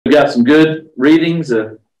got some good readings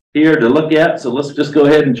here to look at, so let's just go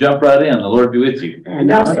ahead and jump right in. The Lord be with you.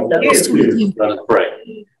 And also with you. Let us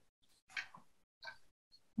pray.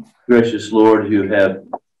 Gracious Lord, you have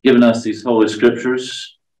given us these holy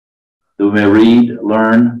scriptures that we may read,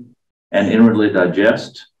 learn, and inwardly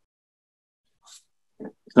digest.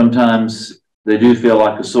 Sometimes they do feel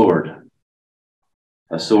like a sword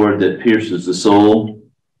that pierces the soul,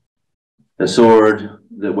 a sword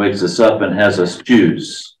that wakes us up and has us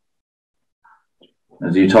choose.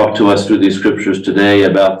 As you talk to us through these scriptures today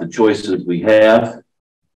about the choices we have,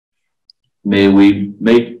 may we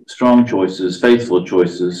make strong choices, faithful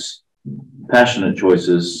choices, passionate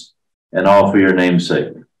choices, and all for your name's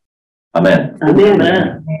sake. Amen.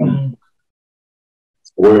 Amen.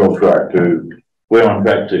 We're on track too. We're on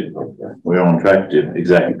track too. Okay. We're on track too.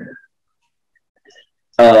 Exactly.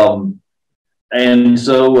 And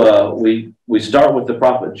so we start with the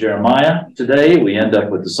prophet Jeremiah today. We end up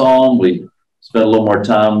with the Psalm. We spend a little more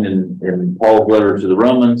time in Paul's letter to the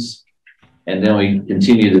Romans, and then we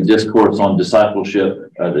continue the discourse on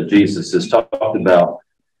discipleship that Jesus has talked about.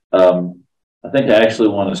 I think I actually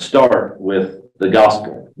want to start with the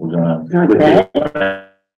gospel. We're going to quickly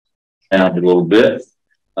down a little bit.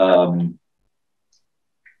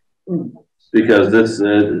 Because this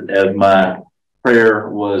is, as my prayer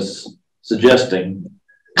was suggesting,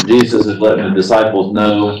 Jesus is letting the disciples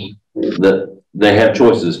know that they have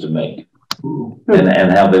choices to make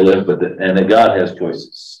and how they live with it, and that God has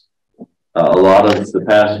choices. A lot of the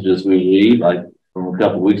passages we read, like from a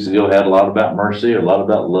couple of weeks ago, had a lot about mercy, a lot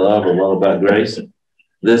about love, a lot about grace.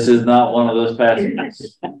 This is not one of those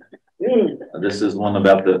passages. This is one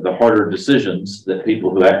about the harder decisions that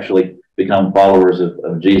people who actually become followers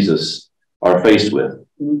of Jesus are faced with.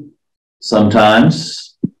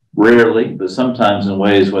 Sometimes, rarely, but sometimes in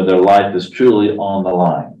ways where their life is truly on the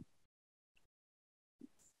line.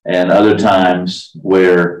 And other times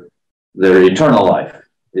where their eternal life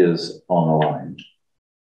is on the line.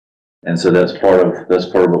 And so that's part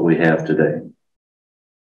of what we have today.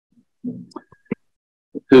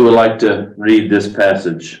 Who would like to read this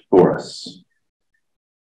passage for us?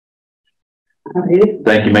 I'll read it.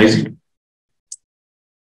 Thank you, Maisie.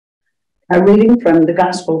 A reading from the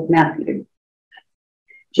Gospel of Matthew.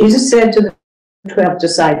 Jesus said to the 12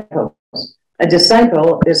 disciples, "A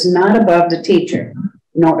disciple is not above the teacher,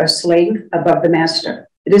 nor a slave above the master.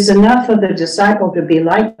 It is enough for the disciple to be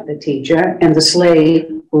like the teacher and the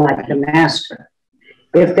slave like the master.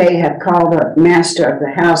 If they have called the master of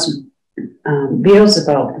the house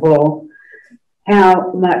Beelzebul,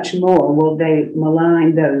 how much more will they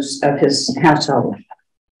malign those of his household?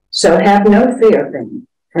 So have no fear of them,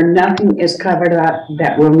 for nothing is covered up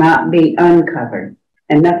that will not be uncovered,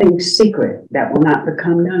 and nothing secret that will not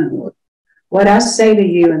become known. What I say to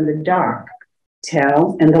you in the dark,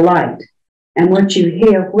 tell in the light, and what you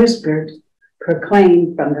hear whispered,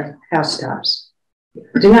 proclaim from the housetops.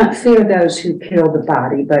 Do not fear those who kill the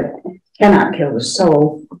body, but cannot kill the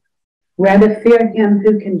soul. Rather fear him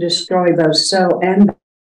who can destroy both soul and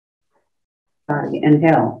body in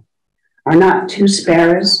hell. Are not 2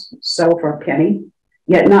 sparrows sold for a penny?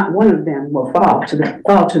 Yet not one of them will fall to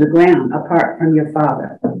the ground apart from your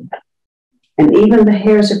Father. And even the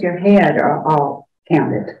hairs of your head are all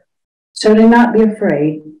counted. So do not be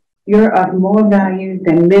afraid. You're of more value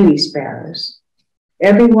than many sparrows.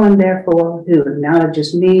 Everyone, therefore, who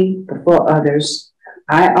acknowledges me before others,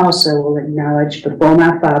 I also will acknowledge before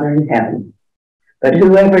my Father in heaven. But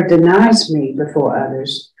whoever denies me before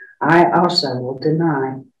others, I also will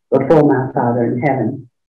deny before my Father in heaven.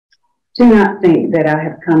 Do not think that I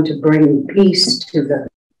have come to bring peace to the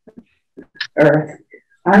earth.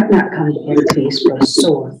 I have not come to bring peace, but a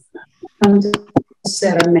sword. I have come to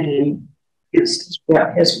set a man against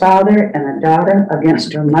his father, and a daughter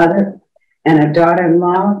against her mother, and a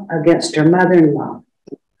daughter-in-law against her mother-in-law.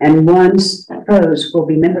 And one's foes will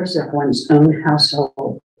be members of one's own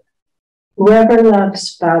household. Whoever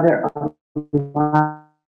loves father or mother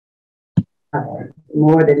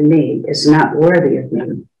more than me is not worthy of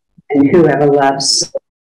me. And whoever loves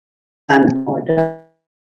son or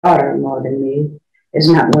daughter more than me is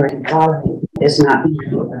not worthy of following, is not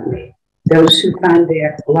worthy of me. Those who find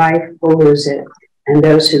their life will lose it, and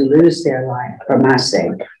those who lose their life for my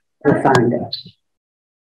sake will find it.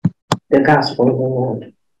 The gospel of the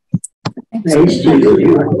Lord. Praise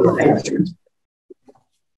Jesus.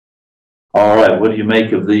 All right, what do you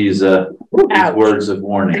make of these words of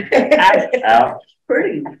warning? Ouch.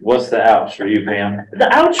 Pretty. What's the ouch for you, Pam? The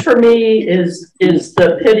ouch for me is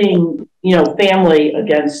the pitting, family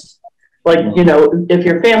against, if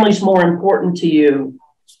your family's more important to you,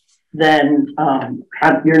 then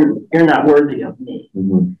you're not worthy of me.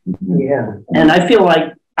 Mm-hmm. Yeah. And I feel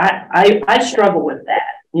like I struggle with that,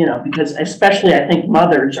 you know, because especially I think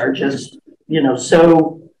mothers are just, you know,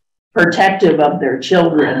 so protective of their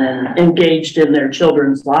children and engaged in their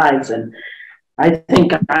children's lives. And I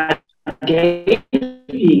think I gave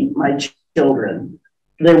my children,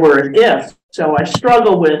 they were a gift. So I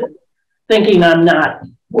struggle with thinking I'm not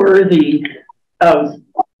worthy of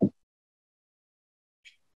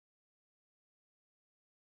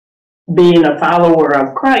being a follower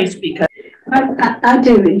of Christ, because I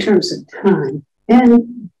do in terms of time,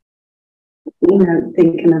 and you know,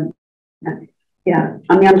 thinking of yeah.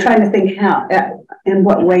 I mean, I'm trying to think how, in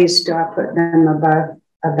what ways do I put them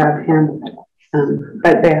above him?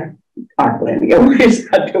 But there are plenty of ways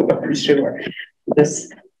I do, I'm sure.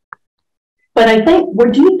 This, but I think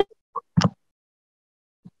would you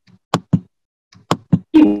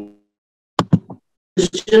is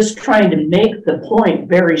just trying to make the point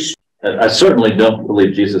very. I certainly don't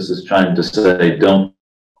believe Jesus is trying to say don't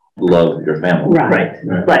love your family.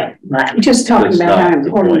 Right. Just talking about how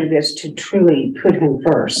important it is to truly put him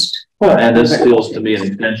first. Well, and this feels to me an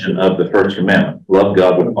extension of the first commandment: love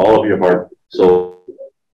God with all of your heart, soul,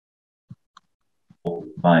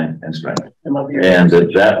 mind, and strength. And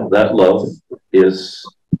that love is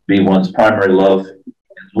be one's primary love in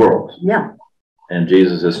the world. Yeah. And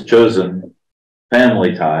Jesus has chosen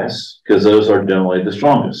family ties because those are generally the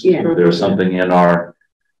strongest. Yeah. There's something in our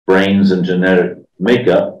brains and genetic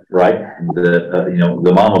makeup, right? That you know,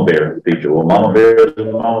 the mama bear feature. Well, mama bears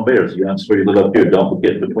and mama bears. You have to live up here. Don't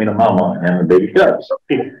get between a mama and the baby cubs.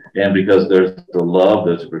 And because there's the love,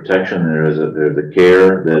 there's protection, there's the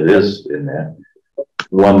care that is in that.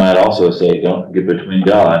 One might also say, don't get between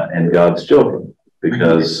God and God's children,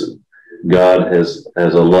 because God has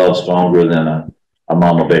a love stronger than a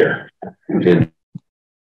mama bear in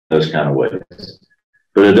those kind of ways.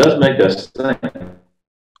 But it does make us think,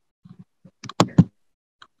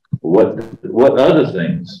 what other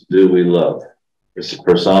things do we love?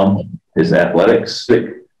 For some, it's athletics.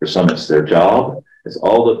 For some, it's their job. It's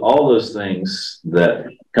all those things that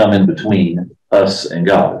come in between us and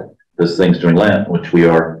God. Those things during Lent, which we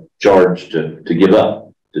are charged to give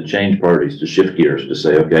up, to change priorities, to shift gears, to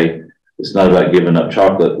say, okay, it's not about giving up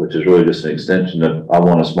chocolate, which is really just an extension of I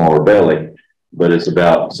want a smaller belly, but it's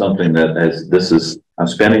about something that I'm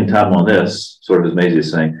spending time on this, sort of as Maisie is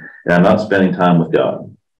saying, and I'm not spending time with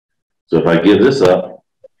God. So if I give this up,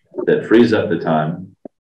 that frees up the time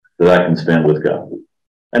that I can spend with God.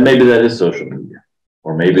 And maybe that is social media,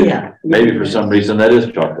 or maybe for some reason that is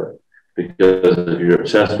chocolate. Because if you're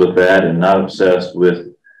obsessed with that and not obsessed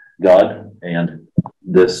with God and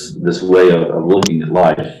this way of looking at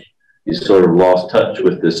life, you sort of lost touch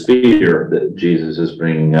with this fear that Jesus is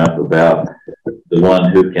bringing up about the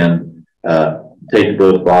one who can take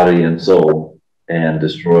both body and soul and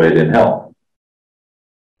destroy it in hell.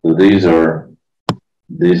 So these are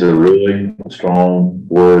really strong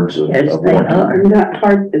words of warning. Not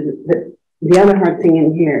hard. The other hard thing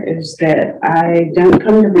in here is that I don't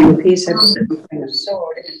come to bring peace. I bring a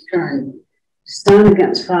sword and turn son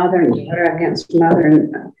against father and daughter against mother,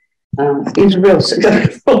 and he's real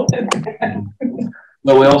successful.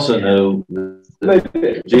 But we also know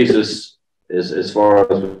that Jesus, as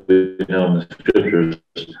far as we know in the scriptures,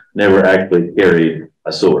 never actually carried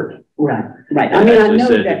a sword. Right. I mean, I know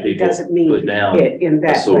that it doesn't mean put down it in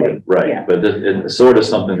that sword, way. right? Yeah. But the sword is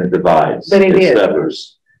something that divides. But it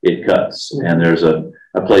severs. It cuts. And there's a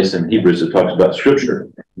place in Hebrews that talks about scripture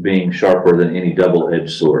being sharper than any double-edged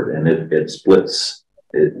sword, and it splits.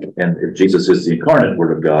 And if Jesus is the incarnate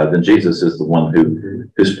Word of God, then Jesus is the one who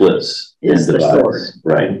splits and divides. The sword.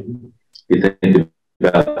 Right. You think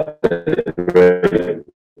about the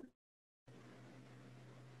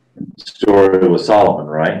story with Solomon,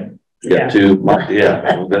 right? Got two.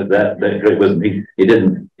 That great wisdom. He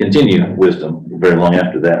didn't continue wisdom very long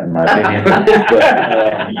after that, in my opinion. But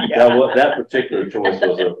that particular choice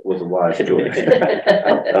was a wise choice.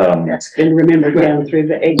 That's been remembered down through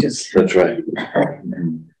the ages. That's right.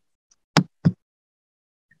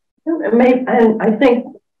 And I think,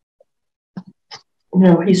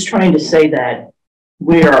 he's trying to say that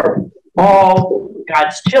we are all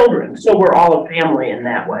God's children, so we're all a family in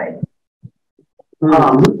that way.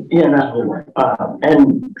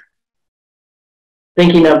 And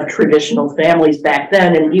thinking of traditional families back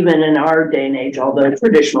then, and even in our day and age, although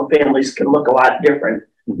traditional families can look a lot different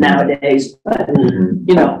nowadays, but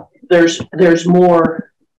there's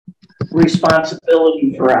more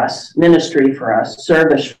responsibility for us, ministry for us,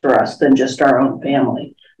 service for us than just our own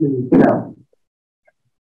family. Bring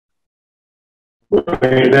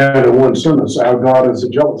it down to one sentence: our God is a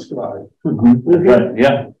jealous God. Right.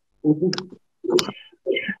 Yeah.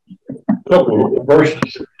 couple of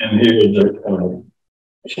verses in here that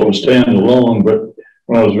sort of stand alone, but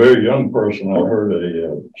when I was a very young person, I heard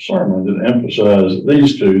a sermon that emphasized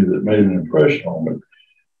these two that made an impression on me.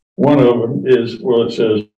 One of them is, well, it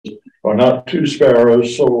says, "Are not two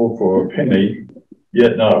sparrows sold for a penny,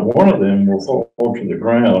 yet not one of them will fall to the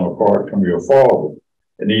ground apart from your Father,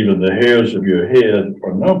 and even the hairs of your head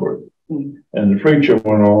are numbered." And the preacher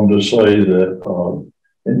went on to say that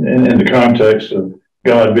in the context of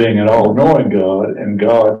God being an all-knowing God and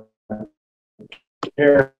God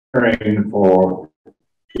caring for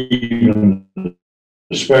even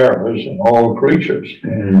the sparrows and all creatures.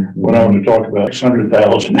 And went on to talk about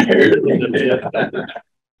 600,000 hairs in the head,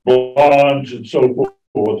 blondes and so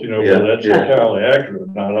forth, you know, whether that's entirely accurate or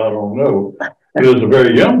not, I don't know. But as a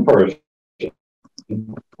very young person,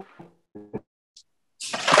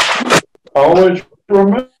 I always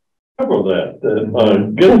remember that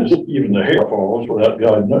goodness, even the hair falls without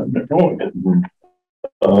God knowing it.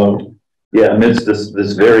 Amidst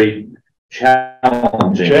this very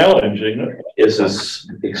challenging is this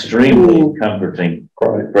extremely comforting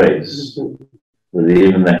phrase. With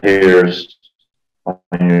even the hairs on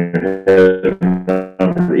your head,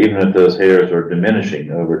 even if those hairs are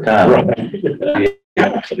diminishing over time,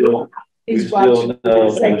 you still know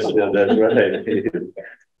that's right.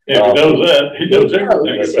 If he knows that, he knows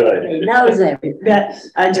everything. That's right. He knows everything. That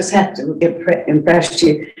I just have to impress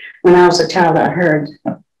you. When I was a child, I heard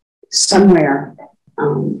somewhere,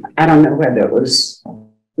 I don't know whether it was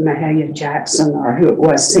Mahalia Jackson or who it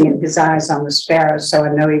was, singing "His Eyes on the Sparrow," so I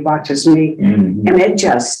know He watches me. And it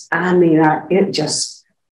just, it just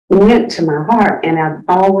went to my heart, and I've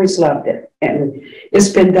always loved it. And it's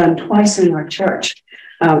been done twice in our church.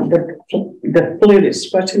 The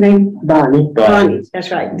flutist, what's her name? Bonnie,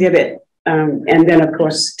 that's right, did it. And then, of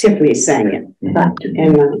course, Tiffany sang it.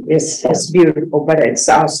 And it's beautiful, but it's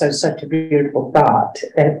also such a beautiful thought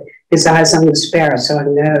that His eyes on the sparrow, so I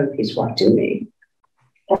know He's watching me.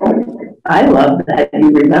 I love that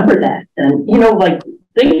you remember that. And, you know, like,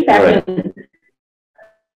 think back in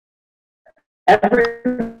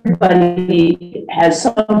everybody has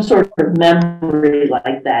some sort of memory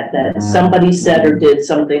like that, that somebody said or did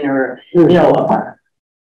something, or, you know,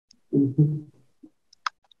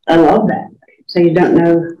 I love that. So you don't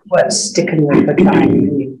know what's sticking with the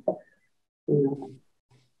time.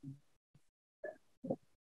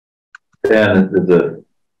 And the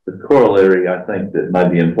corollary, I think, that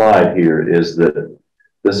might be implied here is that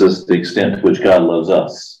this is the extent to which God loves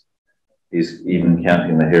us. He's even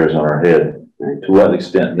counting the hairs on our head. To what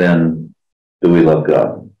extent then do we love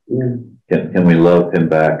God? Can we love Him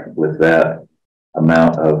back with that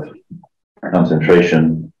amount of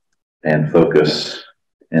concentration and focus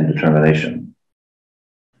and determination?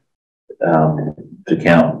 To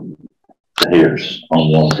count the hairs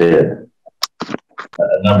on one's head,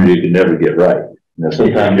 a number you can never get right. You know,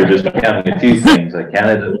 sometimes you're just counting a few things. I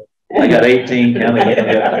got 18. Counting.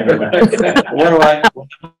 What do I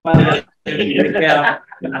count?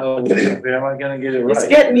 Am I going to get it right? It's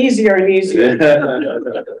getting easier and easier.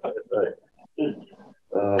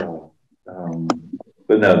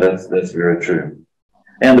 But no, that's very true.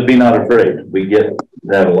 And to be not afraid. We get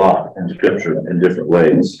that a lot in Scripture in different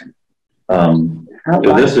ways. So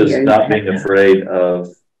this is not being afraid of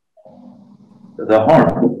the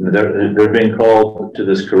harm. They're being called to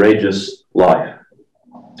this courageous life,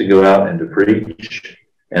 to go out and to preach,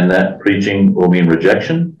 and that preaching will mean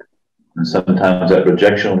rejection, and sometimes that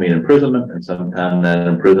rejection will mean imprisonment, and sometimes that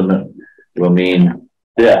imprisonment will mean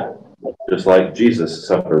death, just like Jesus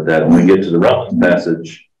suffered that. When we get to the Romans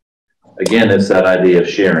passage, again, it's that idea of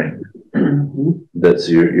sharing. That's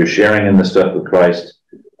you're sharing in the stuff with Christ,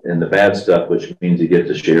 in the bad stuff, which means you get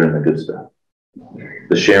to share in the good stuff.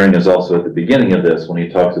 The sharing is also at the beginning of this when he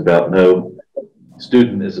talks about no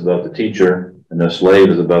student is above the teacher and no slave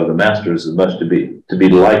is above the master, as much to be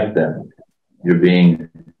like them. You're being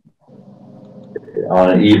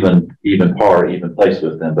on an even par, even place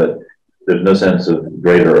with them, but there's no sense of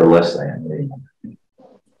greater or less than.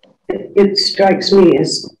 It strikes me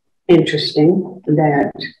as interesting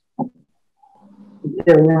that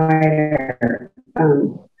the writer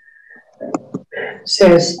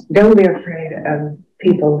says, don't be afraid of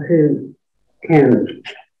people who can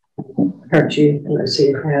hurt you. Let's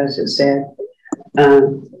see how it said.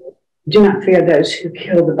 Do not fear those who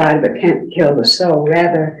kill the body but can't kill the soul.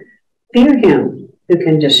 Rather, fear him who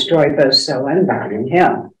can destroy both soul and body in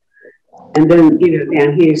hell. And then,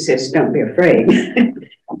 down here he says, don't be afraid.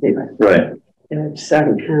 Right. It's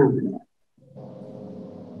uncommon.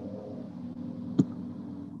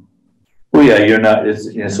 Well, yeah, you're not.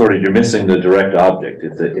 It's sort of you're missing the direct object.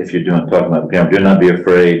 If you're talking about do not be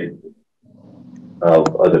afraid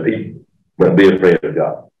of other people, but be afraid of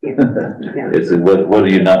God. It's what are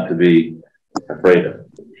you not to be afraid of?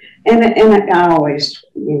 And I always,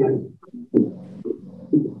 you know,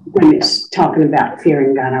 when it's talking about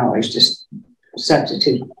fearing God, I always just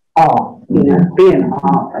substitute awe, you know, be in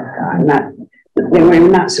awe of God. Not, we're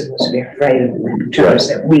not supposed to be afraid of Him in terms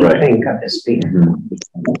that we think of as fear.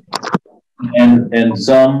 And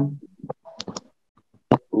some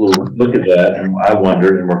will look at that, and I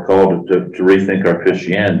wonder, and we're called to rethink our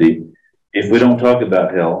Christianity. If we don't talk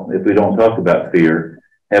about hell, if we don't talk about fear,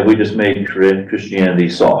 have we just made Christianity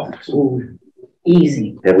soft?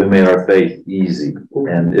 Easy. Have we made our faith easy?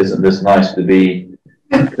 And isn't this nice to be?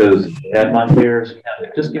 Because at my hairs,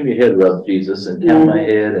 just give me a head rub, Jesus, and count my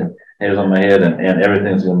head and hairs on my head, and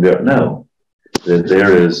everything's going to be up. No, there's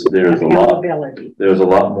a lot. There's a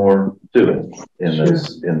lot more to it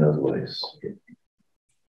in those ways.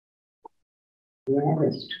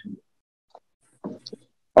 Yes.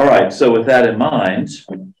 All right. So with that in mind,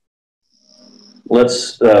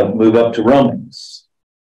 let's move up to Romans.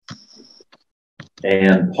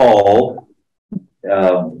 And Paul,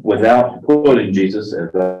 without quoting Jesus,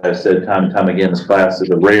 as I said time and time again, this class is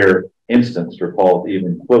a rare instance for Paul to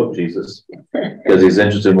even quote Jesus, because he's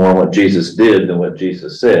interested more in what Jesus did than what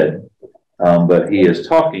Jesus said. But he is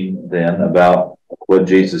talking then about what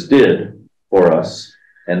Jesus did for us,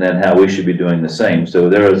 and then how we should be doing the same. So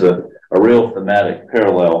there is a real thematic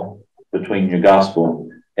parallel between your gospel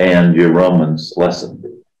and your Romans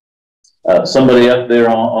lesson. Somebody up there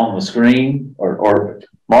on the screen, or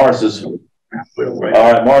Morris is. All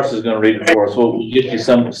right, Morris is going to read it for us. We'll get you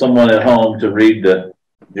someone at home to read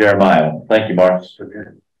Jeremiah. Thank you, Morris.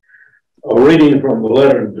 Okay. A reading from the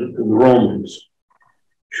letter to the Romans.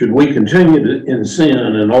 Should we continue in sin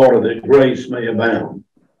in order that grace may abound?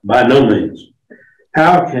 By no means.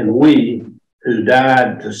 How can we who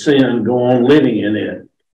died to sin go on living in it?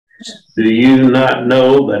 Do you not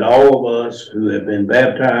know that all of us who have been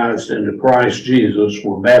baptized into Christ Jesus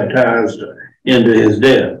were baptized into his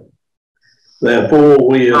death? Therefore,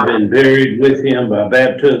 we have been buried with him by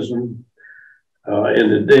baptism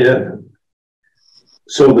into death,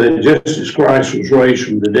 so that just as Christ was raised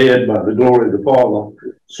from the dead by the glory of the Father,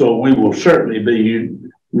 so we will certainly be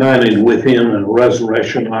united with him in a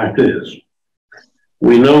resurrection like this.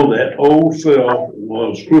 We know that old self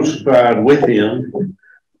was crucified with him,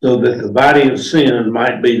 so that the body of sin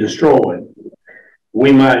might be destroyed.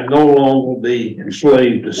 We might no longer be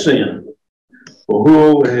enslaved to sin. For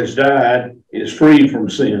whoever has died is free from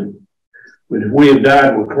sin. But if we have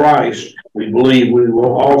died with Christ, we believe we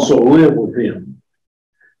will also live with him.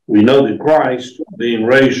 We know that Christ, being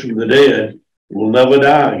raised from the dead, will never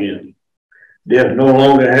die again. Death no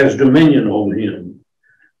longer has dominion over him.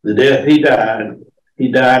 The death he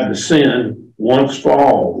died to sin once for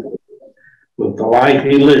all. But the life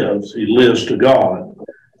he lives to God.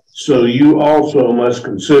 So you also must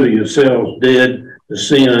consider yourselves dead to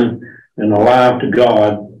sin and alive to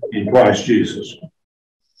God in Christ Jesus.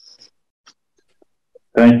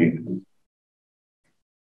 Thank you.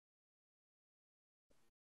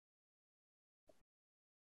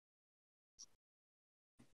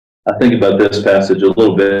 I think about this passage a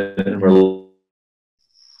little bit in relation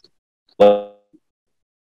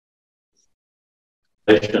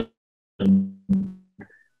to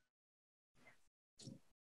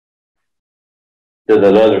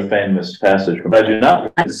that other famous passage from I do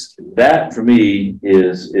not. That for me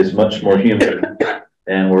is much more human,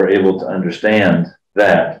 and we're able to understand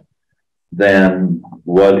that than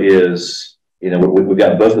what is, we've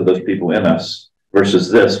got both of those people in us versus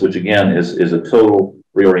this, which again is a total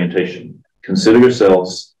reorientation. Consider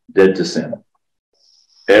yourselves dead to sin.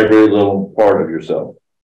 Every little part of yourself.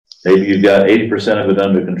 Maybe you've got 80% of it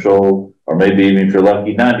under control, or maybe even if you're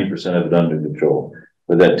lucky, 90% of it under control.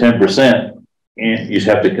 But that 10%, you just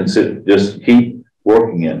have to consider, just keep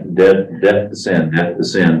working it. Death to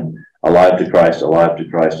sin, alive to Christ, alive to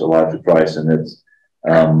Christ, alive to Christ. And it's,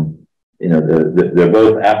 they're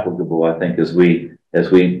both applicable, I think, as we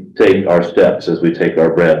take our steps, as we take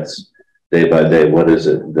our breaths day by day. What is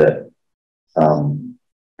it that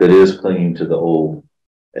is clinging to the old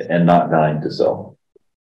and not dying to self?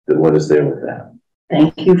 What is there with that?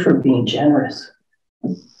 Thank you for being generous.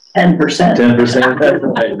 10%. 10%. That's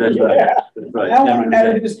right. That's right. That's right. I want to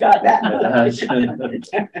know who's got that.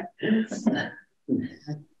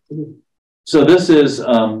 So this is,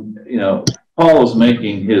 Paul is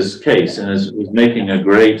making his case and is making a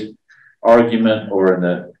great argument, or in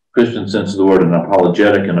the Christian sense of the word, an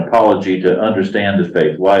apology to understand the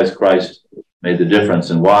faith. Why has Christ made the difference,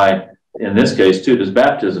 and why, in this case, too, does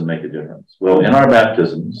baptism make a difference? Well, in our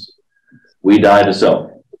baptisms, we die to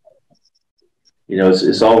self. You know,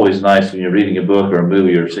 it's always nice when you're reading a book or a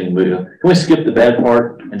movie or seeing a movie. Can we skip the bad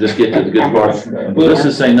part and just get to the good part? Well, this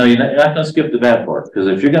is saying, no, you're not going to skip the bad part, because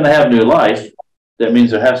if you're going to have new life, that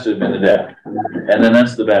means there has to have been a death. And then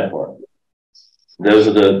that's the bad part. Those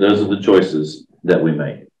are the choices that we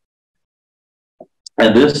make.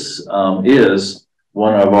 And this is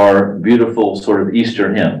one of our beautiful sort of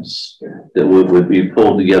Easter hymns that would be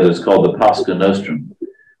pulled together. It's called the Pascha Nostrum.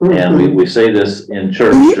 And we say this in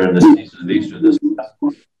church during the season of Easter. This Pascha.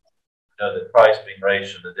 We know that Christ, being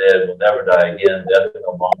raised from the dead, will never die again. Death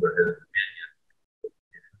no longer has dominion.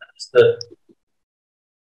 That's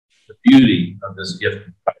the beauty of this gift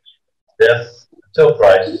of Christ. Death until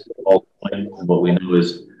Christ, all the point, and what we know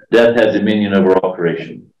is death had dominion over all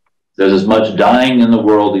creation. There's as much dying in the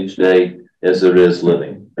world each day as there is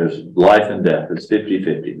living. There's life and death. It's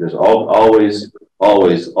 50-50. There's always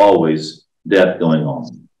death going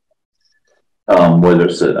on. Whether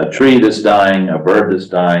it's a tree that's dying, a bird that's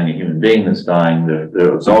dying, a human being that's dying,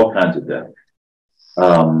 there's all kinds of death.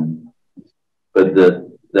 But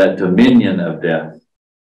that dominion of death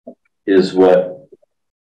is what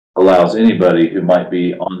allows anybody who might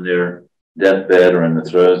be on their deathbed or in the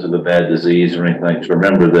throes of a bad disease or anything to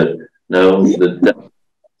remember that, no, the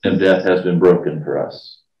death has been broken for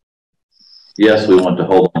us. Yes, we want to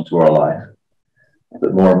hold on to our life,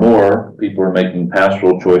 but more and more people are making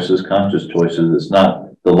pastoral choices, conscious choices. It's not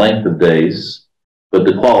the length of days, but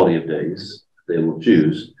the quality of days they will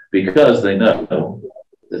choose, because they know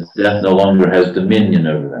that death no longer has dominion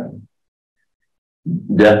over them.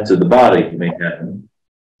 Death to the body may happen,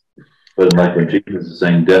 but like when Jesus is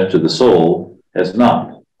saying, death to the soul has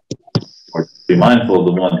not. Or be mindful of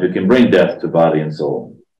the one who can bring death to body and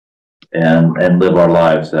soul, and live our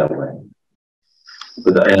lives that way.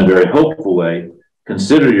 But in a very hopeful way,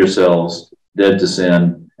 consider yourselves dead to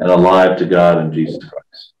sin and alive to God in Jesus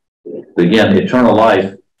Christ. But again, eternal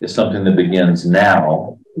life is something that begins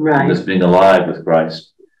now, right? This being alive with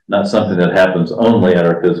Christ, not something that happens only at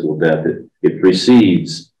our physical death. It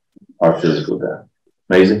precedes our physical death.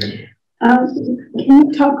 Amazing. Can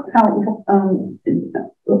you talk about in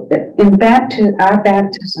our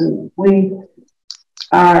baptism, we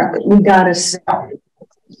got a self,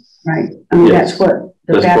 right? I mean, yes. That's what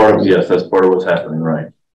that's part of what's happening, right?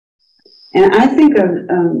 And I think of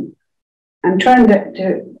I'm trying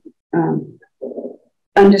to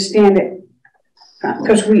understand it,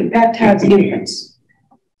 because we baptize infants,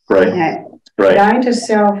 right? Right. Dying to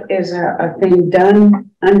self is a thing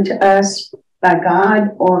done unto us by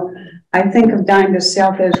God, or I think of dying to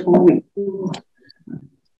self as when we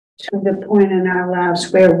to the point in our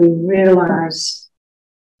lives where we realize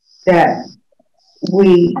that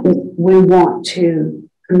we want to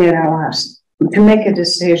commit our lives, to make a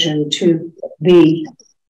decision to be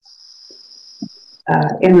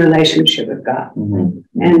in relationship with God. Mm-hmm.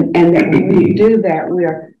 And that when we do that, we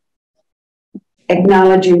are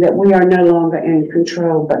acknowledging that we are no longer in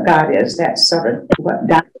control, but God is. That's sort of what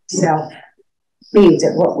dying to self means,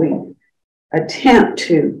 that what we attempt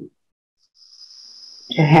to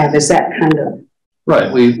have is that kind of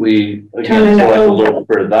right. We again, so like the Lord's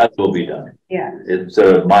Prayer, thy will be done. Yeah.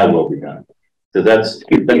 Instead of my will be done. So that's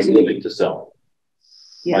living to self.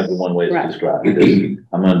 Yeah. Might be one way to describe it. Because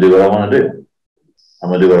I'm going to do what I want to do. I'm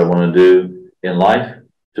going to do what I want to do in life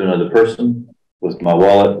to another person, with my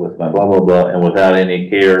wallet, with my blah, blah, blah, and without any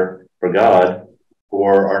care for God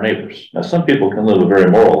or our neighbors. Now, some people can live a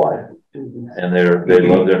very moral life, and they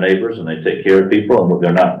love their neighbors and they take care of people, and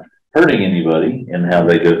they're not hurting anybody in how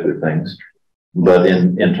they go through things. But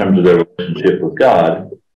in terms of their relationship with God,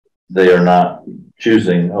 they are not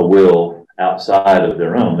choosing a will outside of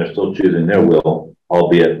their own. They're still choosing their will,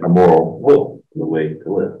 albeit a moral will, the way to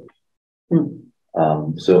live.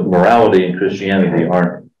 So morality and Christianity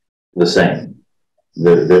aren't the same.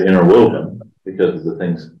 They're interwoven because of the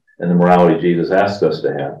things and the morality Jesus asks us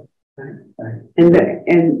to have.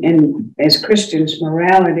 And as Christians,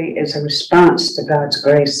 morality is a response to God's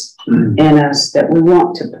grace in us, that we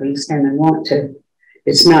want to please Him and want to.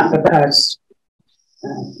 It's not because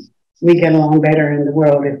we get along better in the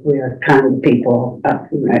world if we are kind people.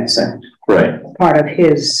 That's a part of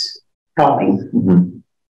His calling. Mm-hmm.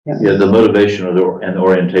 Yeah, the motivation and the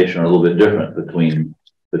orientation are a little bit different between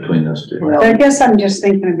those two. Well, I guess I'm just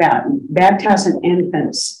thinking about baptizing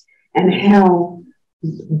infants and how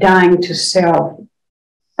dying to self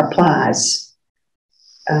applies.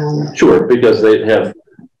 Sure, because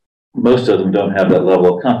most of them don't have that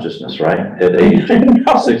level of consciousness, right? At age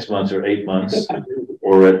 6 months or 8 months,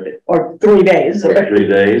 or 3 days, or 3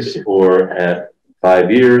 days, or at 5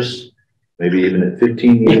 years. maybe even at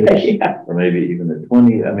 15 years, or maybe even at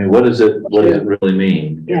 20. I mean, what does it really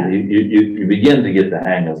mean? Yeah. You begin to get the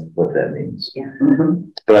hang of what that means. Yeah.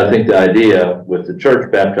 But I think the idea with the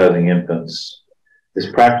church baptizing infants is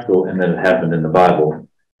practical in that it happened in the Bible,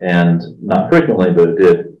 and not frequently, but it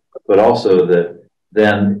did. But also that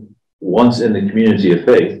then once in the community of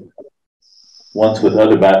faith, once with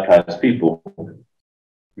other baptized people,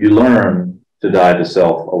 you learn to die to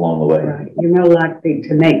self along the way. Right. You're more likely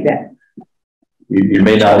to make that. You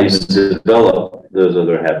may not even develop those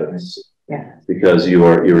other habits. Yeah. Because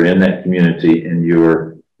you're in that community and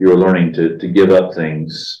you're learning to give up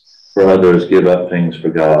things for others, give up things for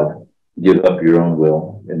God, give up your own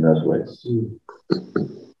will in those ways.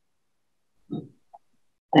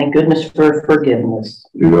 Thank goodness for forgiveness.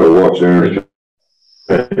 You know what's interesting?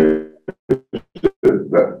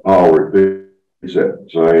 That Paul repeats that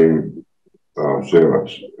same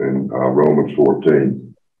sentence in Romans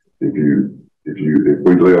 14. If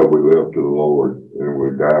we live, we live to the Lord, and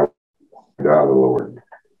we die to the Lord.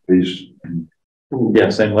 Yeah,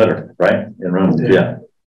 same letter, right? In Romans, yeah.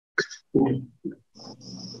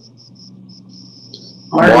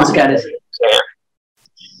 Martin's got his.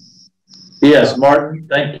 Yes, Martin,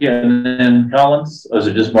 thank you. And then Collins, or is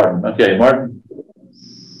it just Martin? Okay, Martin.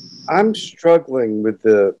 I'm struggling with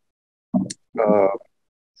the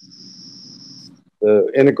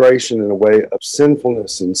integration in a way of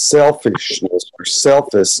sinfulness and selfishness or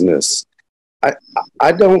selflessness.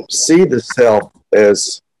 I don't see the self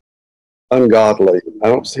as ungodly. I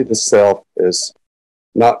don't see the self as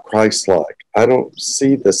not Christ-like. I don't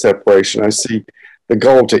see the separation. I see the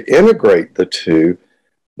goal to integrate the two,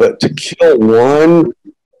 but to kill one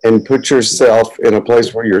and put yourself in a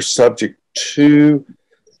place where you're subject to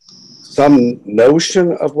some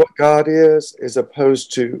notion of what God is, as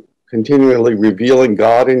opposed to continually revealing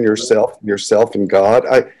God in yourself and God.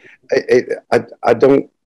 I don't.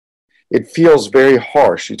 It feels very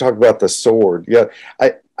harsh. You talk about the sword. Yeah,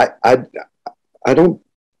 I don't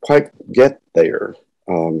quite get there.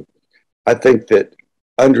 I think that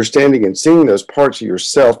understanding and seeing those parts of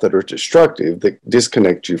yourself that are destructive, that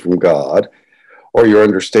disconnect you from God, or your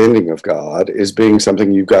understanding of God, is being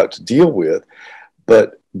something you've got to deal with.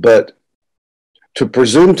 But to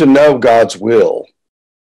presume to know God's will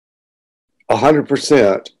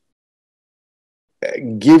 100%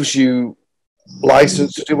 gives you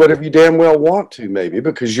license to do whatever you damn well want to, maybe,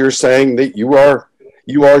 because you're saying that you are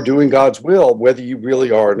doing God's will, whether you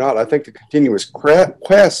really are or not. I think the continuous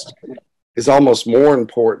quest is almost more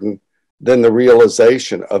important than the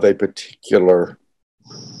realization of a particular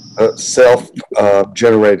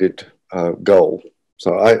self-generated goal.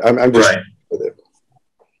 So I'm just right with it.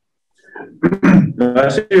 I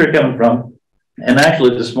see where you're coming from. And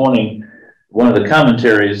actually this morning, one of the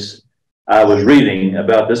commentaries I was reading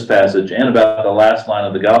about this passage and about the last line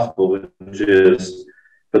of the gospel, which is,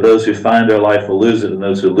 for those who find their life will lose it, and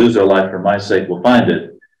those who lose their life for my sake will find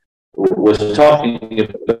it, was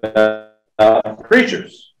talking about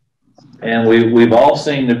preachers. And we've all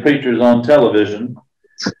seen the preachers on television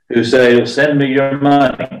who say, send me your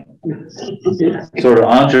money. Sort of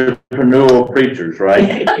entrepreneurial preachers,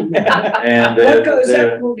 right? And what goes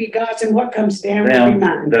up will be God's, and what comes down will be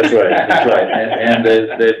mine. That's right. That's right. And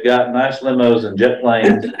they've got nice limos and jet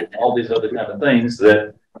planes and all these other kind of things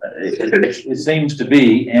that it seems to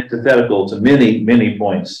be antithetical to many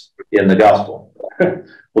points in the gospel.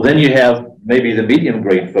 Well, then you have maybe the medium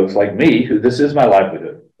grade folks like me, who this is my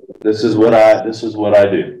livelihood. This is what I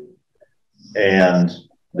do, and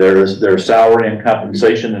there's salary and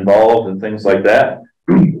compensation involved and things like that.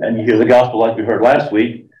 And you hear the gospel like we heard last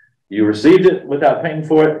week. You received it without paying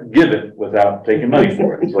for it, give it without taking money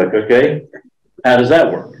for it. It's like, okay, how does that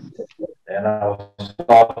work? And I was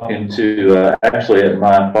talking to, actually at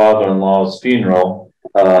my father-in-law's funeral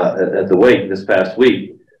at the wake this past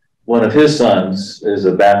week. One of his sons is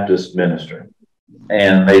a Baptist minister.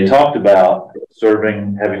 And they talked about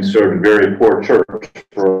having served a very poor church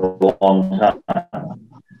for a long time,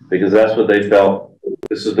 because that's what they felt,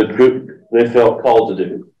 this is the group they felt called to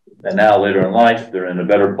do. And now later in life, they're in a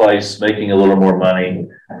better place, making a little more money,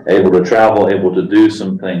 able to travel, able to do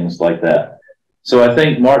some things like that. So I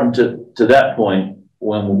think, Martin, to that point,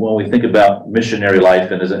 when we think about missionary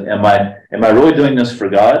life, and am I really doing this for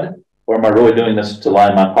God, or am I really doing this to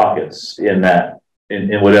line my pockets in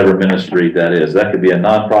whatever ministry that is? That could be a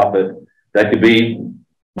nonprofit, that could be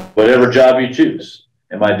whatever job you choose.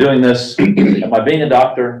 Am I doing this? Am I being a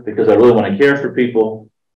doctor because I really want to care for people?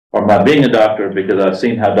 Or am I being a doctor because I've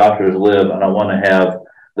seen how doctors live and I want to have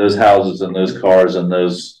those houses and those cars and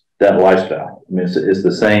that lifestyle? I mean, it's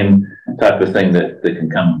the same type of thing that can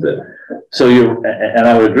come with it. So and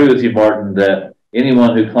I would agree with you, Martin, that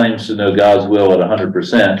anyone who claims to know God's will at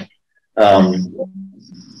 100%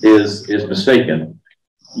 is mistaken.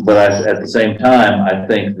 But at the same time, I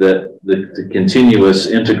think that the continuous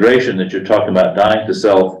integration that you're talking about, dying to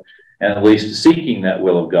self, and at least seeking that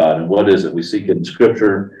will of God. And what is it? We seek it in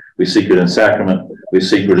Scripture, we seek it in sacrament, we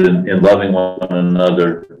seek it in loving one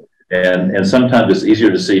another. And sometimes it's easier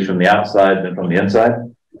to see from the outside than from the inside.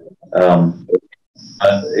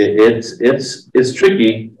 It's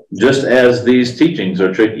tricky, just as these teachings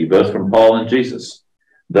are tricky, both from Paul and Jesus.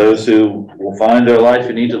 Those who will find their life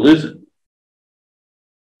and need to lose it.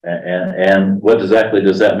 And what exactly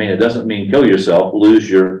does that mean? It doesn't mean kill yourself, lose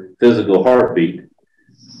your physical heartbeat,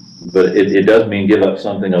 but it does mean give up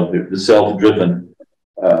something of the self-driven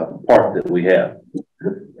part that we have.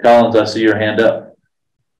 Collins, I see your hand up.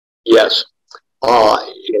 Yes.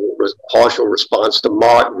 In partial response to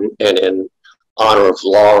Martin and in honor of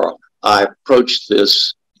Laura, I approached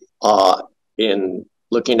this in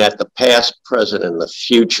looking at the past, present, and the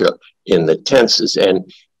future in the tenses.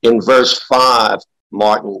 And in verse 5,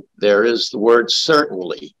 Martin, there is the word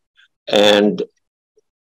certainly. And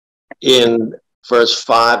in verse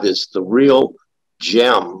 5 is the real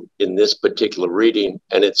gem in this particular reading,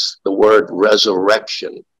 and it's the word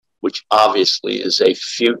resurrection, which obviously is a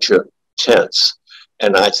future tense.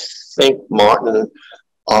 And I think, Martin,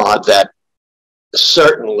 that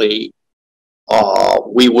certainly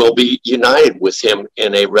we will be united with him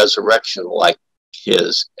in a resurrection like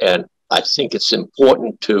his. And I think it's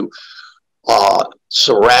important to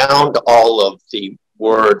surround all of the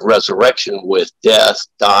word resurrection with death,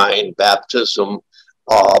 dying, baptism.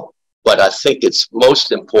 But I think it's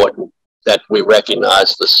most important that we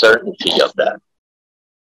recognize the certainty of that.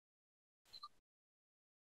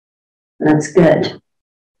 That's good.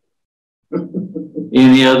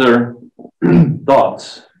 Any other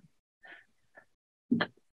thoughts?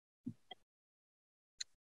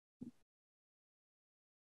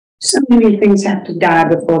 So many things have to die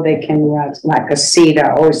before they can rise. Like a seed,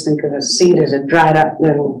 I always think of a seed as a dried up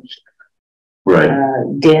little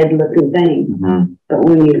dead looking thing. Mm-hmm. But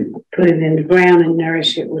when you put it in the ground and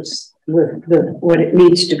nourish it with what it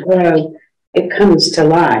needs to grow, it comes to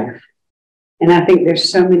life. And I think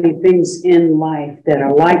there's so many things in life that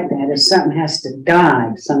are like that. If something has to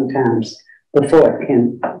die sometimes before it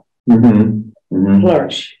can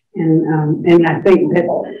flourish. And I think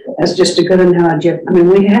that's just a good analogy. I mean,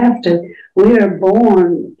 we are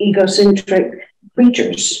born egocentric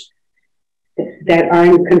creatures that are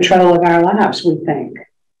in control of our lives, we think.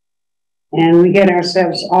 And we get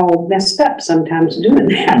ourselves all messed up sometimes doing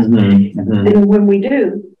that. And when we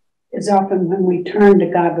do, it's often when we turn to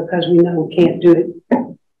God because we know we can't do it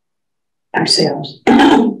ourselves.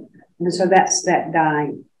 And so that's that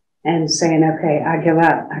dying and saying, okay, I give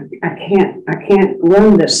up. I can't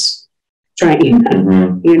run this train,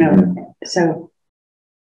 you know. So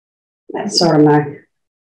that's sort of my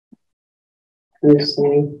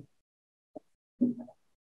understanding.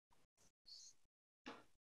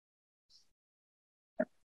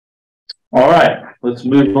 All right, let's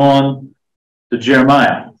move on to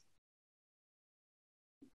Jeremiah.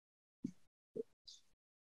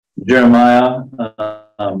 Jeremiah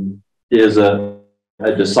is a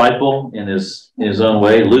disciple in his own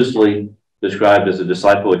way, loosely described as a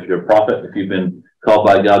disciple if you're a prophet, if you've been called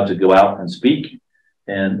by God to go out and speak.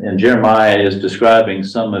 And Jeremiah is describing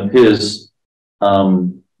some of his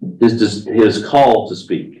call to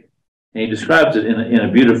speak. And he describes it in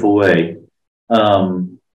a beautiful way.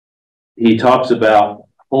 He talks about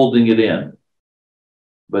holding it in.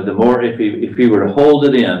 But the more, if he were to hold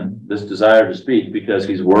it in, this desire to speak, because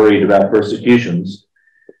he's worried about persecutions,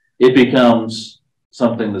 it becomes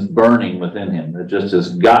something that's burning within him that just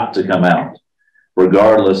has got to come out,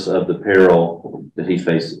 regardless of the peril that he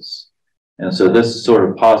faces. And so this sort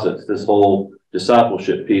of posits this whole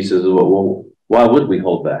discipleship piece is, well, why would we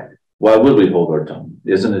hold back? Why would we hold our tongue?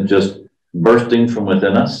 Isn't it just bursting from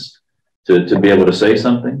within us to be able to say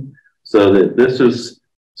something? So that this is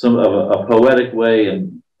some of a poetic way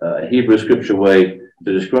and a Hebrew scripture way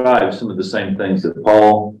to describe some of the same things that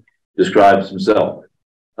Paul describes himself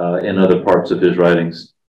in other parts of his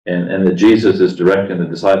writings, and that Jesus is directing the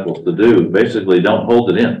disciples to do. Basically, don't hold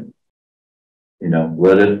it in. You know,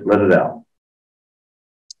 let it out.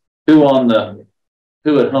 Who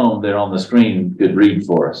at home there on the screen could read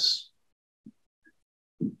for us?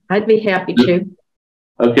 I'd be happy to.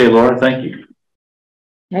 Okay, Laura, thank you.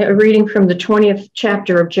 A reading from the 20th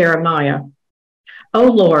chapter of Jeremiah. O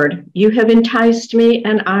Lord, you have enticed me,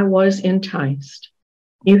 and I was enticed.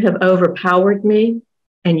 You have overpowered me,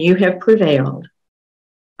 and you have prevailed.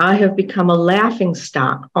 I have become a laughing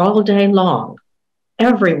stock all day long.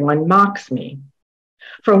 Everyone mocks me.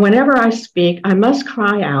 For whenever I speak, I must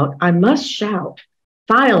cry out, I must shout,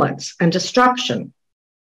 violence and destruction.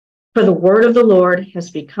 For the word of the Lord has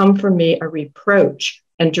become for me a reproach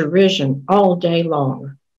and derision all day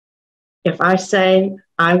long. If I say,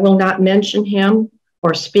 I will not mention him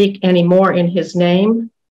or speak any more in his name,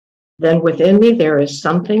 then within me there is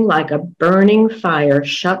something like a burning fire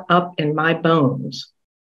shut up in my bones.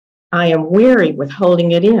 I am weary with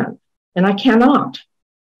holding it in, and I cannot.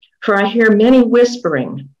 For I hear many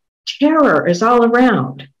whispering, terror is all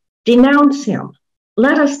around. Denounce him.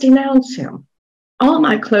 Let us denounce him. All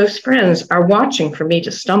my close friends are watching for me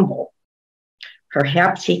to stumble.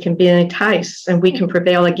 Perhaps he can be enticed and we can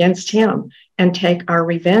prevail against him and take our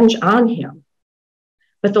revenge on him.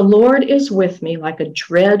 But the Lord is with me like a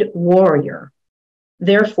dread warrior.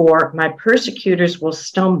 Therefore, my persecutors will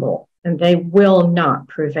stumble and they will not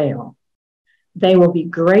prevail. They will be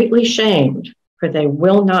greatly shamed, for they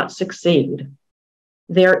will not succeed.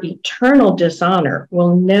 Their eternal dishonor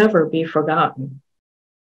will never be forgotten.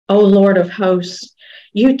 O Lord of hosts,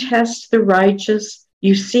 you test the righteous,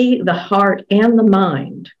 you see the heart and the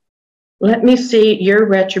mind. Let me see your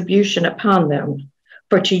retribution upon them,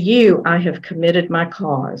 for to you I have committed my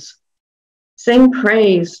cause. Sing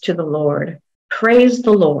praise to the Lord, praise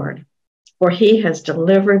the Lord, for he has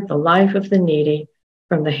delivered the life of the needy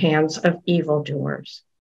from the hands of evildoers.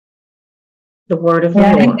 The word of the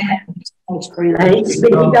Lord. Praise be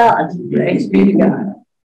to God. Praise be to God.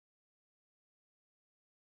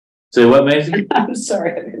 Say what, Maisie? I'm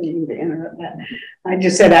sorry, I didn't mean to interrupt that. I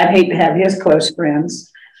just said I'd hate to have his close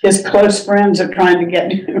friends. His close friends are trying to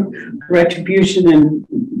get retribution and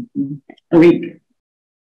weak.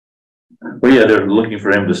 Well, yeah, they're looking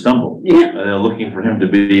for him to stumble. Yeah. They're looking for him to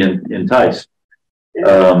be enticed.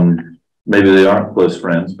 Maybe they aren't close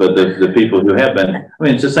friends, but the people who have been, I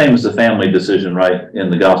mean, it's the same as the family decision, right, in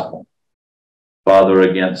the gospel. Father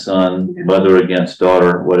against son, mother against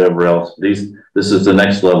daughter, whatever else. This is the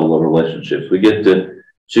next level of relationships. We get to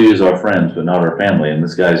choose our friends, but not our family. And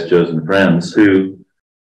this guy's chosen friends who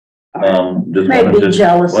just wanted to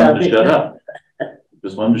shut up.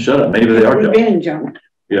 Just wanted to shut up. Maybe they are revenge on.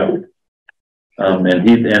 Yeah. And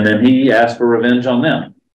then he asked for revenge on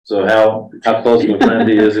them. So how close of a friend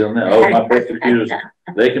he is in that. Oh, my persecutors,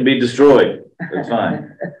 they can be destroyed. That's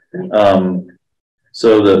fine.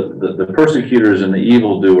 So the persecutors and the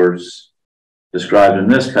evildoers described in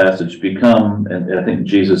this passage become, and I think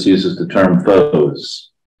Jesus uses the term foes.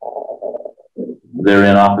 They're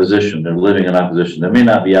in opposition. They're living in opposition. They may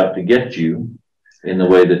not be out to get you in the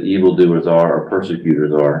way that evildoers are or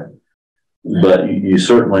persecutors are, but you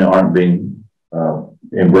certainly aren't being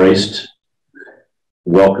embraced,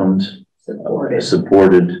 welcomed,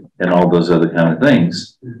 supported, and all those other kind of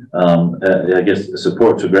things. I guess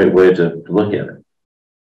support's a great way to look at it.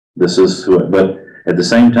 This is who, but at the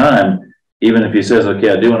same time, even if he says, okay,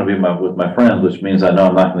 I do want to be with my friends, which means I know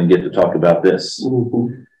I'm not going to get to talk about this,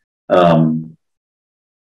 that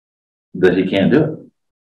he can't do it.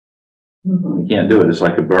 He can't do it. It's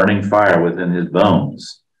like a burning fire within his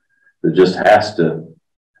bones that just has to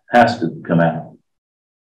come out.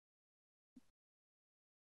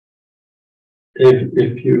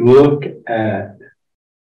 If you look at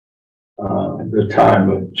the time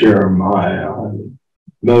of Jeremiah,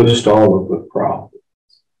 most all of the prophets,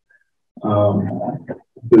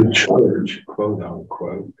 the church, quote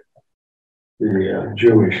unquote, the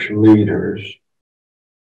Jewish leaders,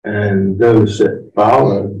 and those that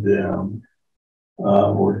followed them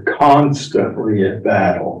were constantly at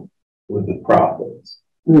battle with the prophets.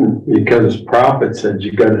 Because prophets said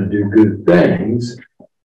you got to do good things,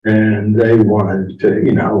 and they wanted to,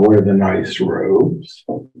 wear the nice robes.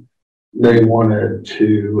 They wanted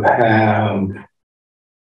to have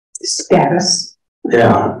status.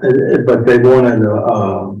 Yeah, but they wanted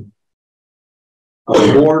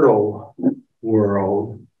a mortal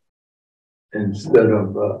world instead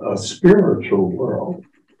of a spiritual world.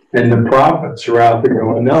 And the prophets are out there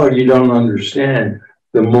going, no, you don't understand.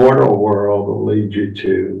 The mortal world will lead you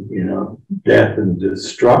to, death and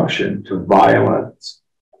destruction, to violence.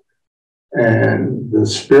 And the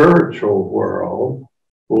spiritual world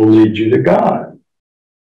will lead you to God.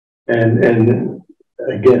 And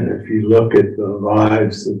again, if you look at the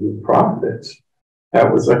lives of the prophets, that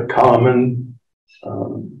was a common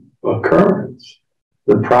occurrence.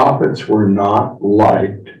 The prophets were not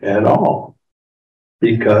liked at all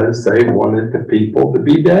because they wanted the people to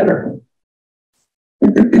be better.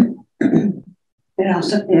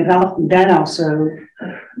 That also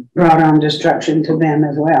brought on destruction to them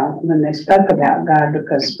as well when they spoke about God,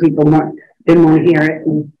 because people weren't didn't want to hear it,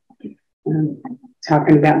 and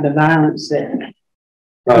talking about the violence that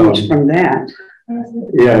comes from that.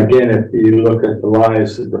 Yeah, again, if you look at the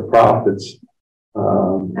lives of the prophets,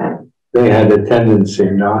 they had a tendency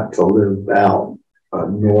not to live out a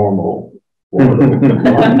normal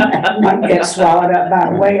Might get swallowed up by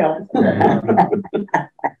a whale.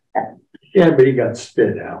 Yeah, but he got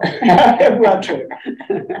spit out. Well, true.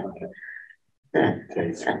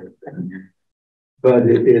 But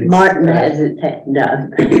it's Martin hasn't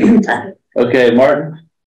done. Okay, Martin.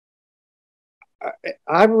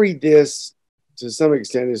 I read this to some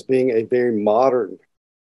extent as being a very modern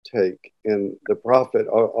take. And the prophet,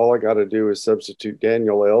 all I got to do is substitute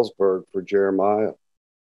Daniel Ellsberg for Jeremiah.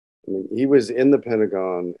 I mean, he was in the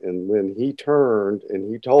Pentagon, and when he turned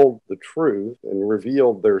and he told the truth and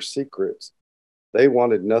revealed their secrets, they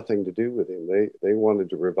wanted nothing to do with him. They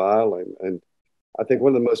wanted to revile him. And I think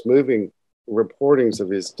one of the most moving reportings of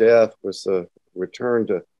his death was a return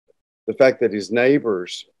to the fact that his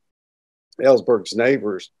neighbors, Ellsberg's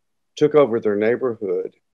neighbors, took over their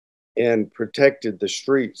neighborhood and protected the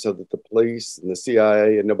street so that the police and the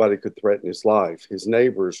CIA and nobody could threaten his life. His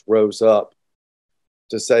neighbors rose up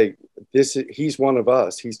to say, he's one of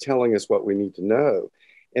us. He's telling us what we need to know.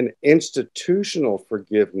 And institutional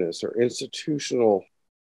forgiveness or institutional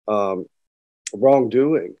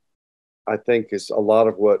wrongdoing, I think, is a lot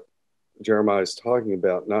of what Jeremiah is talking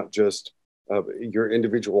about, not just your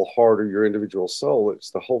individual heart or your individual soul.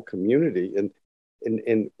 It's the whole community. And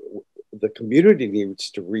the community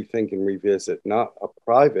needs to rethink and revisit, not a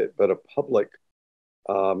private, but a public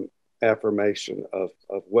affirmation of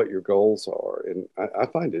what your goals are. And I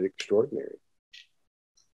find it extraordinary.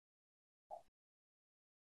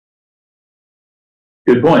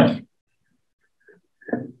 Good point.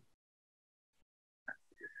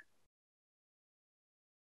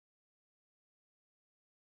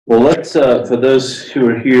 Well, let's for those who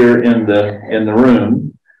are here in the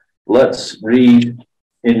room, let's read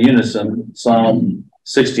in unison Psalm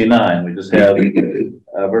 69. We just have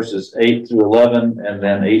verses 8 through 11 and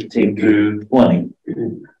then 18 through 20.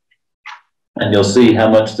 And you'll see how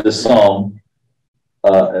much this psalm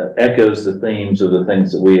echoes the themes of the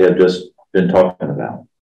things that we have just been talking about.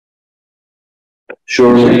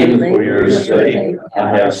 Surely for your sake I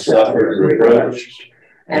have suffered reproach,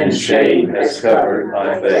 and shame has covered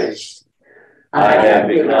my face. I have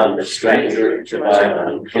become a stranger to my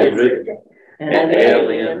own kindred, and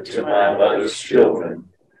alien to my mother's children.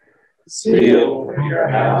 Zeal for your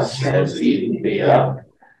house has eaten me up.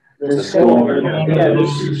 The scorn of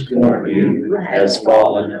those who scorn you has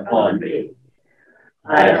fallen upon me.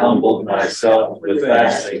 I humbled myself with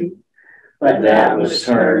fasting, but that was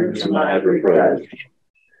turned to my reproach.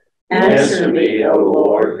 Answer me, O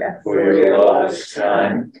Lord, for your love is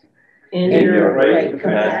kind. In your great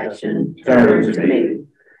compassion, turn to me.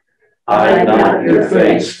 Hide not your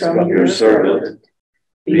face from your servant.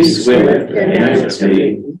 Be swift and answer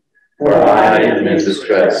me, for I am in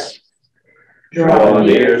distress. Draw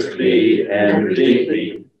near to me and redeem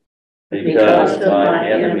me, because my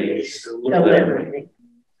enemies deliver me.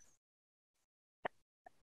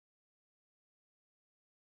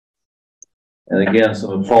 And again,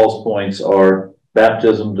 some of Paul's points are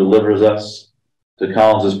baptism delivers us. To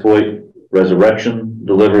Collins's point, resurrection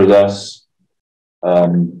delivers us.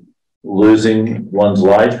 Losing one's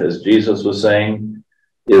life, as Jesus was saying,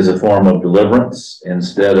 is a form of deliverance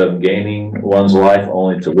instead of gaining one's life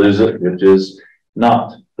only to lose it, which is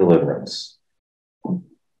not deliverance.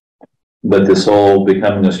 But this whole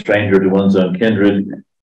becoming a stranger to one's own kindred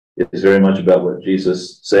is very much about what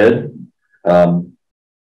Jesus said.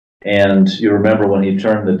 And you remember when he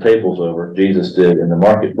turned the tables over, Jesus did in the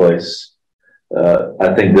marketplace.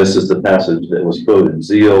 I think this is the passage that was quoted.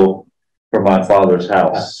 Zeal for my Father's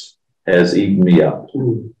house has eaten me up.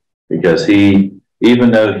 Because he,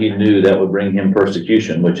 even though he knew that would bring him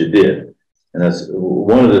persecution, which it did, and that's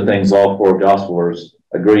one of the things all four gospelers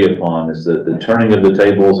agree upon, is that the turning of the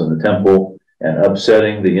tables in the temple and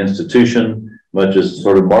upsetting the institution, much as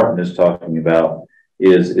sort of Martin is talking about,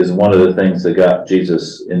 is one of the things that got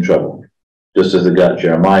Jesus in trouble, just as it got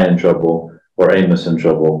Jeremiah in trouble, or Amos in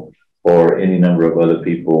trouble, or any number of other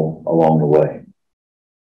people along the way.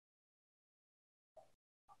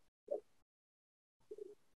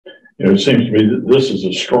 You know, it seems to me that this is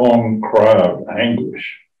a strong cry of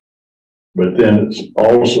anguish, but then it's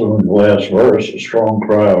also in the last verse a strong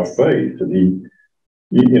cry of faith that he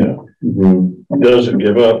doesn't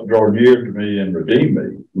give up, draw near to me and redeem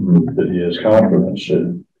me, that he has confidence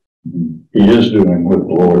that he is doing what the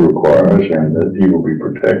Lord requires and that he will be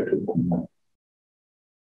protected.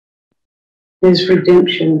 His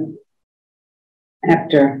redemption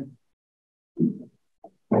after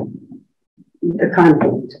the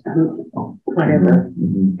conflict, whatever.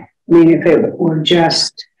 I mean, if it were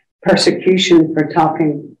just persecution for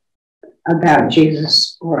talking about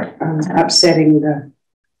Jesus or upsetting the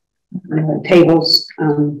tables,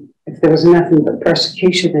 if there was nothing but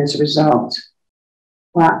persecution as a result,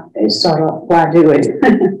 why do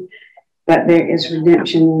it? But there is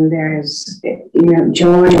redemption, and there is,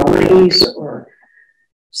 joy or peace or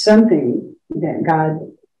something that God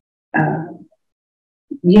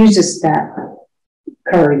uses that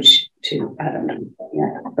courage to, I don't know,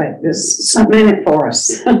 but there's something in it for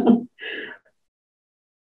us.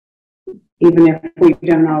 Even if we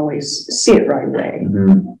don't always see it right away.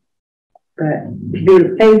 But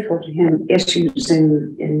being faithful to Him issues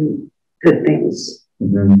in good things.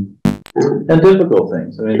 And difficult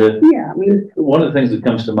things. I mean, one of the things that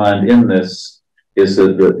comes to mind in this is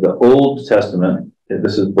that the Old Testament,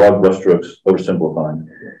 this is broad brushstrokes, oversimplifying,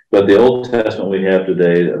 but the Old Testament we have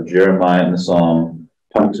today of Jeremiah and the Psalm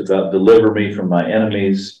talks about deliver me from my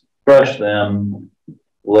enemies, crush them,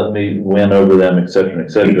 let me win over them, etc.,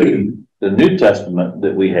 etc. The New Testament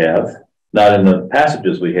that we have, not in the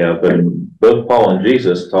passages we have, but in both Paul and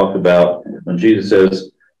Jesus talk about when Jesus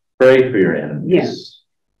says, pray for your enemies. Yes.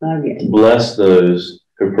 Bless those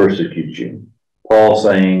who persecute you. Paul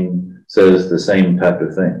says the same type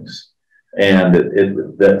of things. And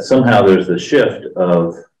that somehow there's the shift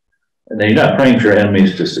of, now you're not praying for your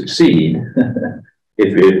enemies to succeed.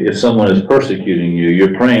 If someone is persecuting you,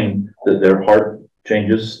 you're praying that their heart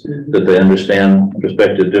changes, that they understand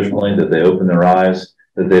perspective differently, that they open their eyes,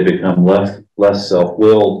 that they become less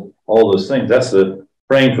self-willed, all those things. That's the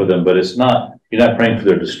praying for them, but it's not, you're not praying for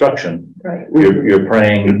their destruction. Right. You're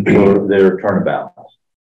praying for their turnabout.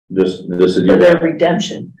 Just for their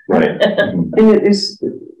redemption. Right. And it is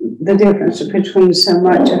the difference between so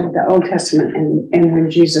much of the Old Testament and when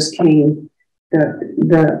Jesus came,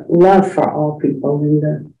 the love for all people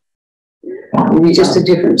and just the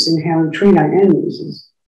difference in how we treat our enemies is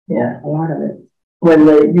a lot of it. When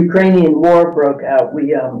the Ukrainian war broke out,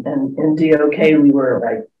 we in DOK we were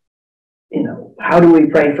like, how do we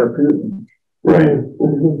pray for Putin? Right.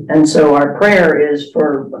 And so our prayer is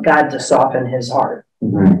for God to soften his heart.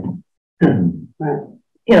 Right.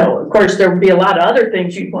 Of course, there would be a lot of other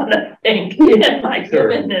things you'd want to think. My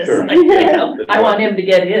goodness, I want him to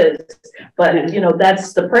get his. But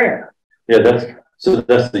that's the prayer. Yeah,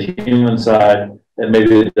 that's the human side, and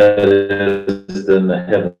maybe that is then the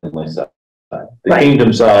heavenly side. The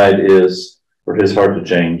kingdom side is for his heart to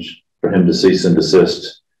change, for him to cease and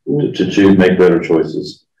desist, to choose, make better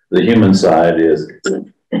choices. The human side is,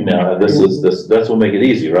 that's what make it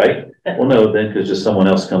easy, right? Well, no, then because just someone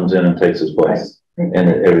else comes in and takes his place, and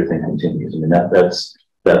everything continues. I mean, that's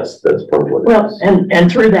part of what it is.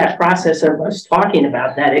 And through that process of us talking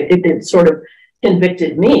about that, it sort of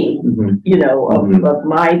convicted me, of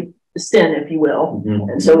my sin, if you will.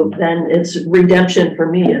 And so then it's redemption for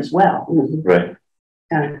me as well. Right.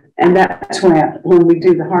 And that's when we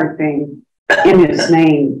do the hard thing in His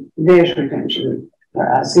name, there's redemption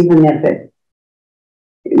for us, even if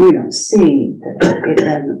we don't see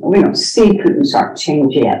we don't see Putin's heart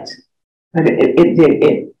change yet, but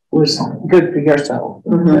it was good for your soul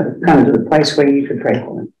to come to the place where you could pray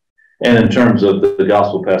for him. And in terms of the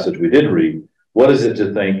gospel passage we did read, what is it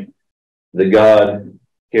to think that God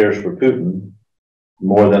cares for Putin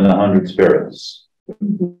more than 100 sparrows?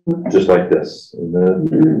 Just like this, the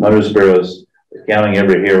 100 sparrows counting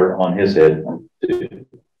every hair on his head,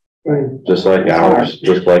 just like ours,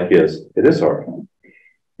 just like his. It is hard.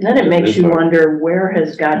 Then it makes you wonder, where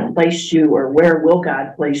has God placed you, or where will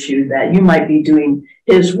God place you, that you might be doing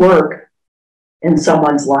his work in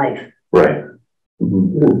someone's life. Right.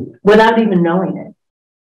 Without even knowing it.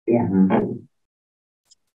 Yeah.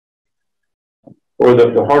 Or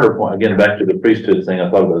the harder point, again, back to the priesthood thing I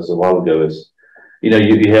thought about this a while ago, is,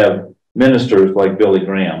 you have ministers like Billy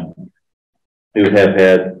Graham who have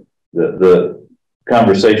had the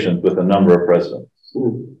conversations with a number of presidents.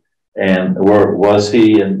 And was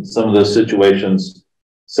he in some of those situations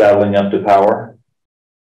saddling up to power?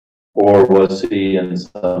 Or was he in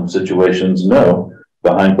some situations, no,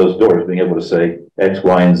 behind closed doors, being able to say X,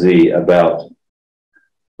 Y, and Z about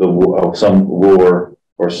some war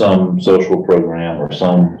or some social program or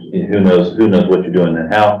some, who knows what you're doing,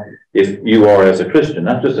 and how, if you are as a Christian,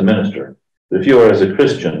 not just a minister, but if you are as a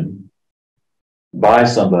Christian by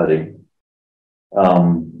somebody,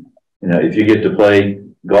 if you get to play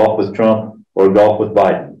golf with Trump or golf with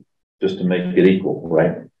Biden, just to make it equal,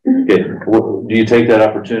 right? Okay. Do you take that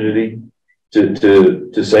opportunity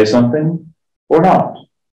to say something or not?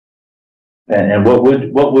 And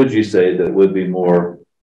what would you say that would be more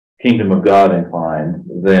kingdom of God inclined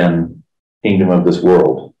than kingdom of this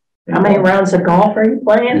world. How many rounds of golf are you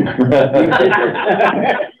playing? Got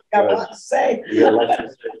a lot to say.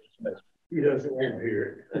 He doesn't want to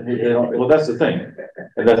hear it. Well, that's the thing.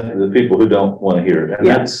 And that's the people who don't want to hear it. And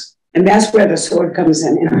Yeah. that's where the sword comes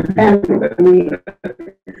in.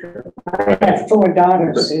 I have 4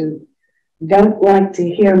 daughters who don't like to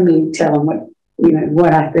hear me tell them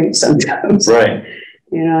what I think sometimes. right.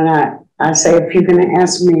 And I say, if you're going to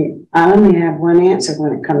ask me, I only have one answer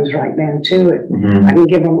when it comes right down to it. Mm-hmm. I can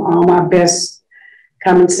give them all my best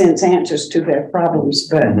common sense answers to their problems,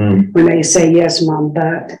 but when they say, yes, Mom,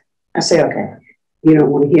 but, I say, okay, you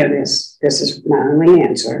don't want to hear this. This is my only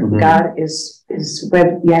answer. God is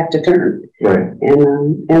where you have to turn. Right.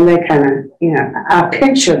 And they kind of, I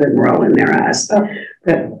picture them rolling their eyes,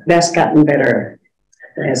 but that's gotten better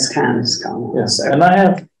as time has gone on. Yes. So. And I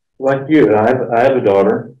have, like you, I have a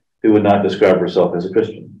daughter who would not describe herself as a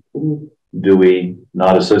Christian. Do we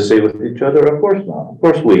not associate with each other? Of course not. Of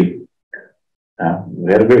course we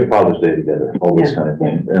had a great Father's Day together, all this kind of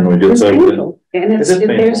thing. And we do so. And there's a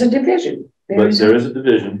division. There is a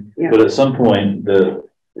division. Yeah. But at some point,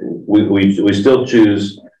 we still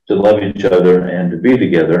choose to love each other and to be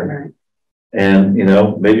together. Right. And,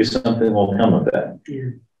 maybe something will come of that.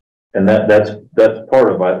 Yeah. And that's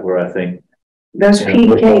part of it where I think those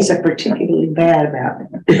PKs are particularly bad about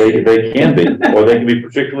it. They can be, or they can be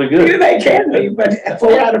particularly good. They can be, but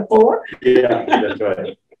 4 out of 4. Yeah, that's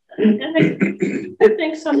right. And I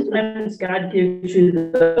think sometimes God gives you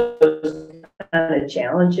those kind of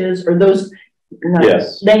challenges or those.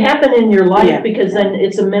 Yes. They happen in your life because then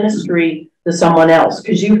it's a ministry to someone else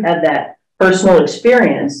because you've had that personal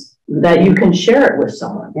experience that you can share it with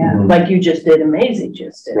someone. Yeah. Like you just did, Maisie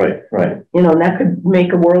just did. Right. And that could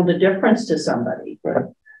make a world of difference to somebody. Right.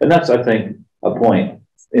 And that's, I think, a point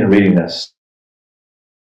in reading this.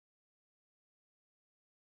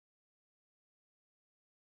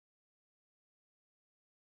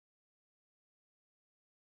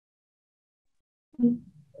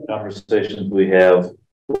 Conversations we have,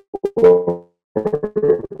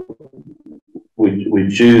 we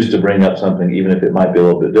choose to bring up something, even if it might be a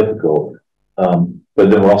little bit difficult. But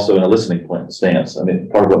then we're also in a listening stance. I mean,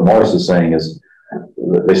 part of what Morris is saying is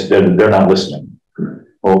they're not listening.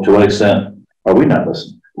 Well, to what extent are we not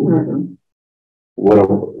listening? What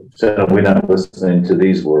extent are we not listening to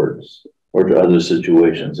these words or to other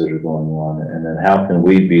situations that are going on? And then how can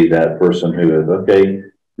we be that person who is, okay,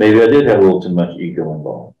 maybe I did have a little too much ego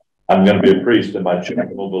involved. I'm going to be a priest and my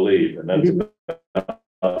children will believe. And that's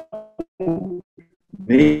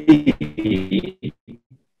me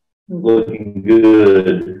looking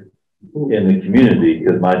good in the community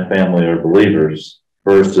because my family are believers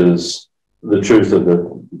versus the truth of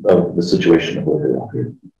the situation of where they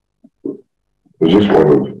are. Was this one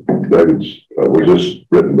of David's, was this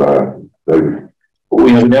written by David?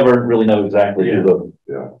 We never really know exactly who wrote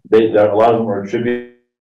them. A lot of them are attributed.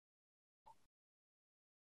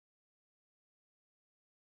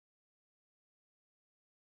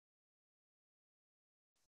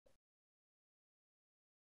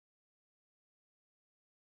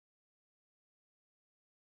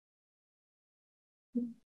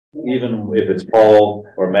 Even if it's Paul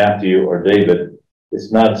or Matthew or David,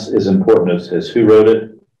 it's not as important as who wrote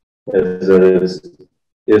it as it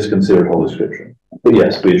is considered Holy Scripture. But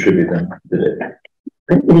yes, we attribute them to David.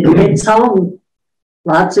 It hits home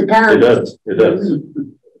lots of times. It does.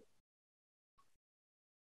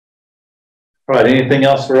 All right, anything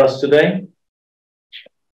else for us today?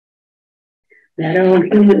 That old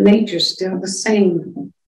human nature is still the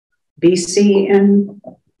same. BC and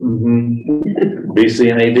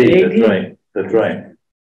BC and AD. That's right.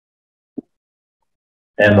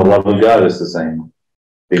 And the love of God is the same.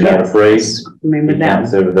 Be not afraid. Remember that.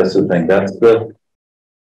 That's the thing. That's the.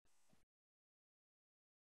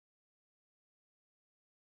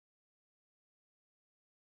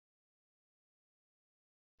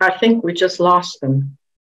 I think we just lost them.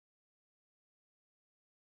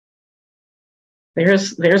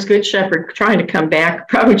 There's Good Shepherd trying to come back,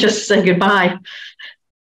 probably just to say goodbye.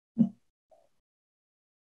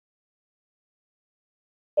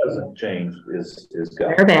 Doesn't change is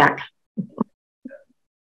God. They're back.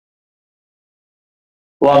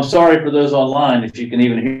 Well, I'm sorry for those online. If you can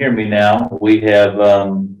even hear me now, we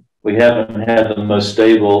haven't had the most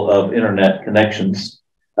stable of internet connections.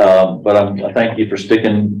 But I thank you for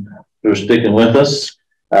sticking with us.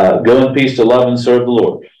 Go in peace to love and serve the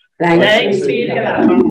Lord. Thanks be to God.